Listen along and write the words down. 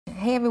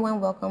Hey everyone,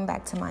 welcome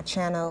back to my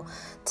channel.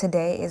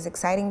 Today is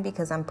exciting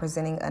because I'm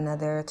presenting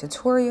another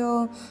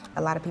tutorial.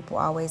 A lot of people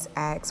always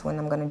ask when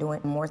I'm going to do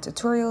more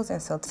tutorials, and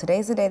so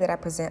today's the day that I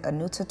present a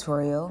new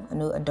tutorial, a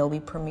new Adobe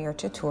Premiere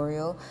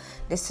tutorial.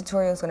 This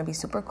tutorial is going to be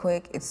super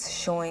quick. It's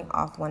showing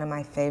off one of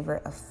my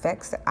favorite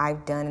effects that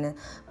I've done in a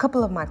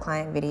couple of my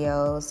client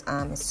videos.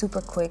 It's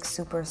super quick,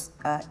 super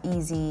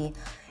easy,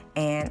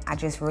 and I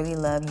just really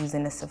love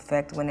using this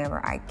effect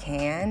whenever I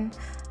can.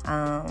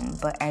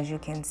 But as you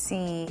can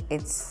see,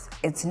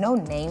 it's no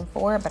name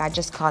for it, but I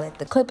just call it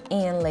the clip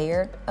and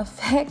layered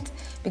effect,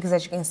 because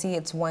as you can see,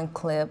 it's one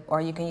clip,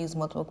 or you can use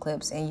multiple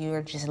clips and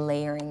you're just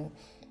layering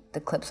the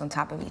clips on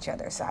top of each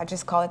other. So I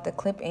just call it the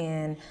clip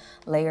and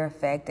layer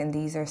effect, and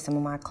these are some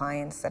of my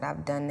clients that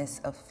I've done this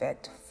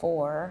effect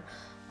for.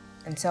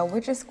 And so we're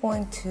just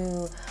going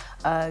to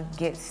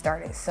get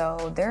started.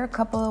 So there are a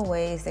couple of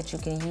ways that you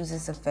can use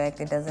this effect.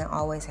 It doesn't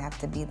always have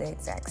to be the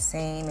exact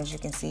same. As you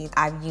can see,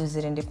 I've used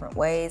it in different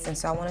ways. And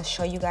so I want to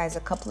show you guys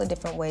a couple of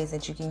different ways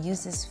that you can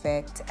use this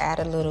effect to add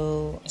a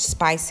little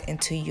spice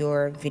into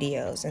your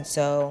videos. And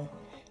so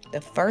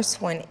the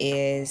first one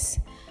is,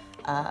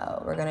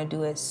 we're gonna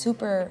do it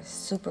super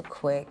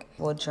quick.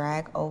 We'll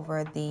drag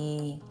over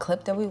the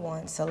clip that we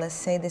want. So let's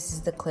say this is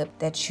the clip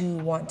that you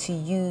want to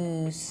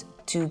use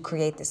to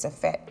create this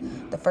effect.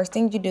 The first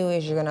thing you do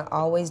is you're gonna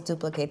always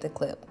duplicate the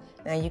clip.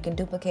 Now you can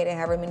duplicate it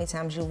however many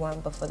times you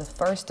want, but for the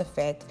first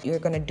effect, you're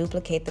gonna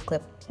duplicate the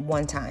clip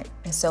one time.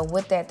 And so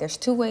with that, there's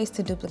two ways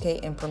to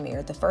duplicate in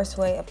Premiere. The first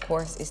way, of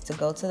course, is to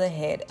go to the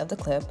head of the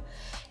clip,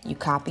 you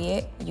copy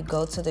it, you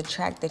go to the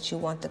track that you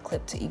want the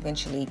clip to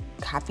eventually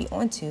copy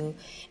onto,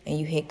 and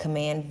you hit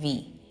Command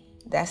V.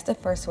 That's the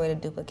first way to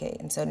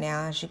duplicate. And so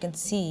now, as you can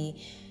see,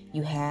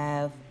 you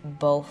have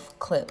both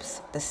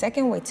clips. The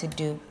second way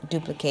to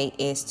duplicate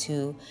is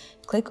to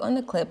click on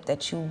the clip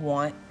that you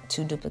want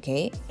to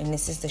duplicate, and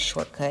this is the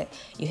shortcut.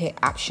 You hit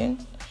Option,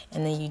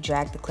 and then you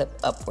drag the clip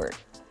upward.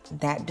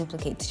 That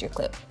duplicates your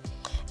clip.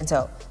 And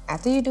so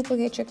after you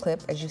duplicate your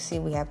clip, as you see,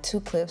 we have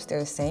two clips. They're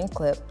the same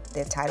clip.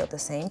 They're titled the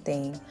same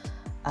thing.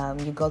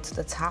 You go to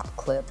the top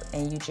clip,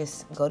 and you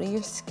just go to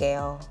your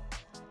scale,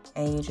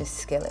 and you just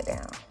scale it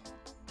down.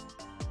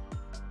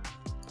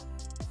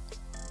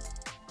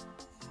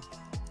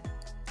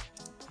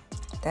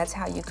 That's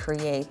how you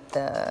create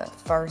the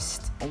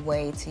first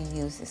way to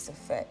use this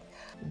effect.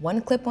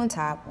 One clip on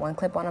top, one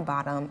clip on the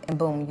bottom, and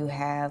boom, you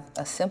have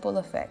a simple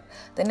effect.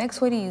 The next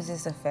way to use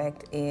this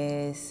effect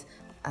is,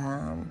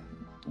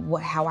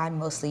 how I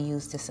mostly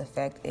use this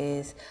effect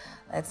is,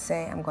 let's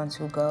say I'm going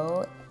to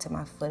go to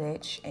my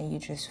footage, and you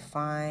just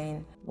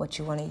find what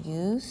you want to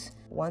use.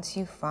 Once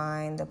you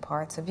find the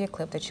parts of your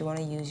clip that you want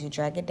to use, you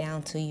drag it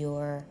down to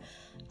your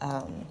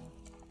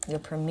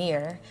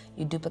Premiere,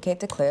 you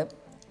duplicate the clip.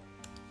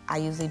 I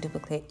usually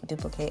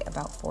duplicate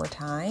about 4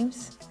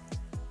 times.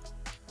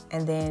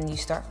 And then you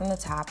start from the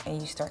top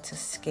and you start to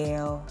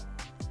scale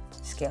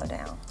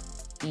down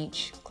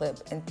each clip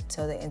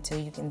until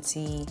you can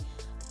see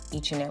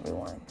each and every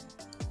one.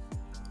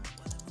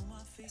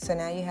 So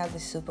now you have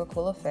this super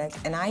cool effect,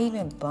 and I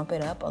even bump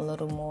it up a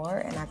little more,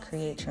 and I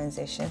create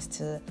transitions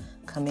to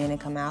come in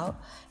and come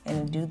out.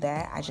 And to do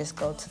that, I just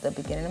go to the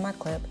beginning of my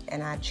clip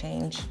and I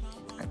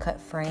cut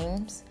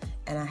frames,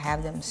 and I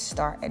have them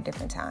start at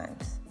different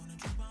times.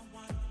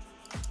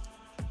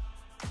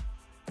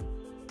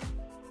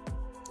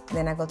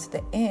 Then I go to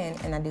the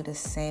end and I do the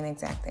same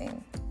exact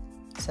thing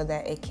so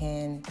that it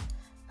can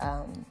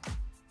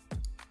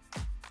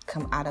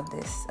come out of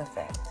this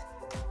effect.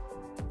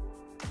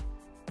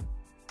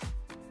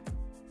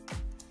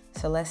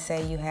 So let's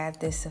say you had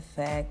this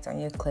effect on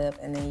your clip,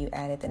 and then you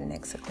added the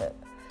next clip.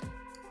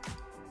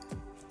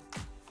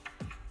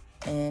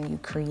 And you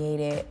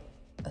created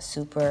a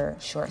super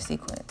short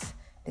sequence.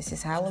 This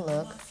is how it will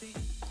look.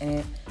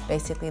 And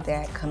basically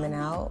that coming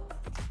out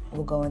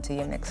will go into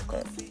your next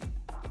clip.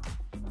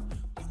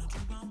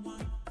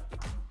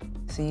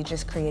 So you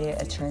just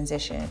created a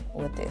transition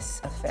with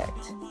this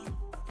effect.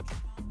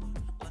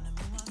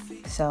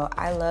 So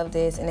I love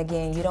this, and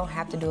again, you don't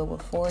have to do it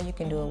with 4, you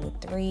can do it with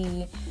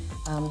 3.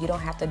 You don't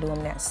have to do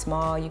them that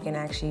small. You can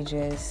actually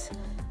just,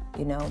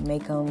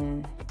 make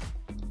them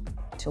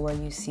to where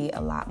you see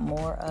a lot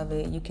more of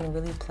it. You can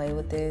really play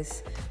with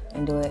this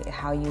and do it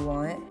how you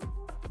want.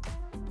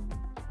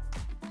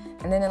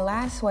 And then the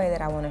last way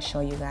that I want to show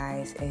you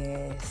guys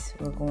is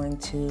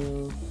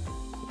you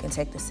can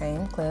take the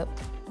same clip.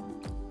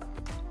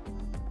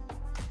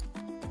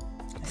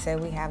 Say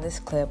we have this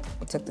clip,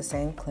 we took the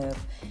same clip,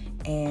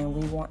 and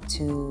we want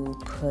to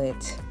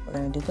we're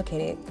going to duplicate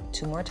it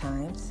 2 more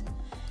times,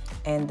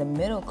 and the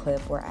middle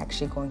clip, we're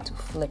actually going to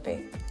flip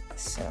it.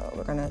 So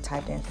we're going to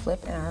type in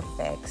flip in our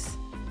effects,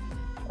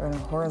 we're going to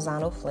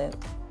horizontal flip,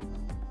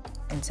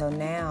 and so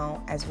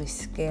now as we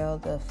scale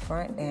the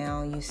front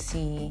down, you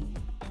see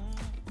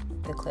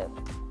the clip,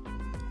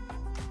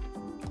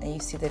 and you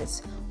see that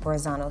it's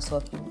horizontal. So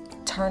if you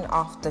turn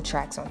off the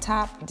tracks on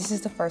top, this is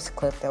the first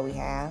clip that we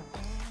have,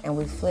 and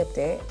we flipped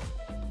it,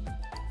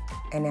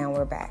 and now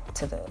we're back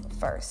to the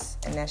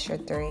first, and that's your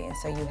 3. And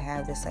so you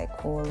have this like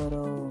cool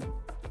little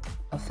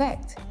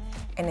effect.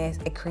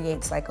 and it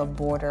creates like a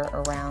border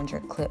around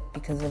your clip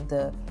because of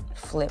the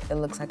flip. It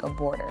looks like a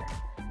border.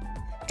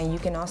 And you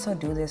can also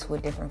do this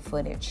with different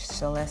footage.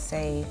 So let's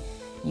say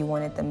you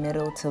wanted the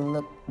middle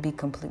to be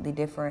completely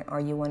different, or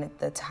you wanted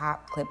the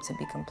top clip to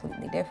be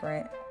completely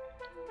different.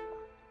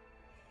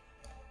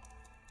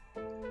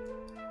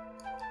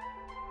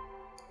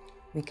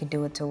 We could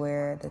do it to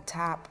where the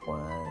top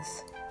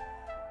was.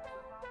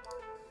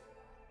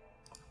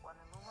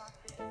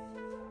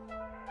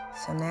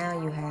 So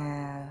now you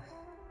have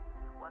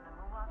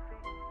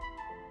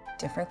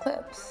different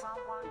clips.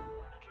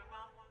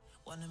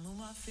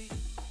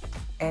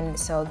 And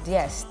so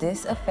yes,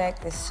 this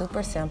effect is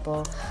super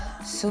simple,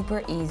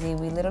 super easy.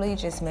 We literally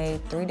just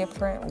made 3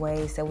 different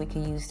ways that we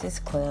could use this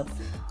clip.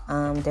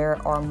 There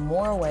are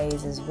more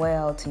ways as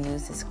well to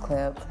use this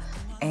clip,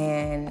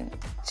 and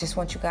just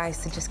want you guys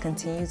to just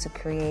continue to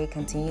create,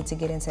 continue to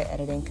get into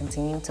editing,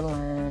 continue to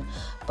learn.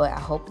 But I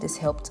hope this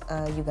helped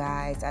you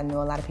guys. I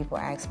know a lot of people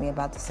ask me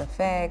about this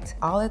effect.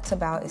 All it's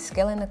about is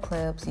scaling the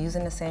clips,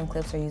 using the same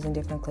clips or using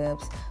different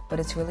clips, but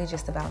it's really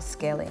just about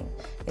scaling.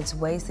 It's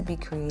ways to be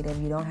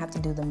creative. You don't have to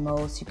do the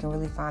most. You can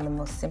really find the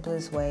most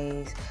simplest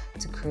ways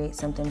to create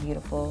something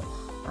beautiful.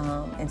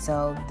 And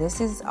so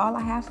this is all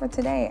I have for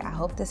today. I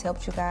hope this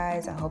helped you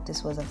guys. I hope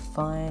this was a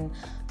fun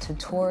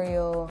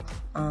tutorial.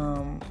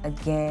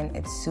 Again,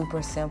 it's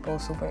super simple,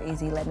 super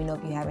easy. Let me know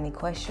if you have any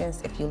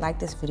questions. If you like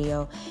this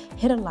video,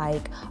 hit a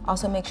like.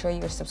 Also, make sure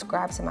you're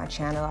subscribed to my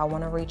channel. I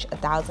want to reach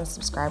 1,000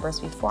 subscribers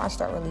before I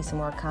start releasing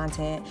more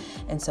content.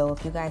 And so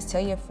if you guys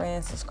tell your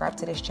friends, subscribe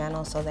to this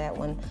channel so that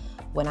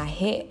when I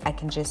hit, I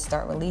can just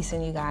start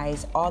releasing you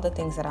guys all the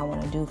things that I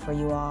want to do for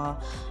you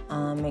all.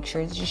 Make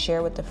sure that you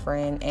share with a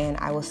friend, and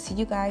I will see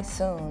you guys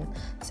soon.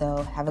 So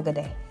have a good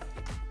day.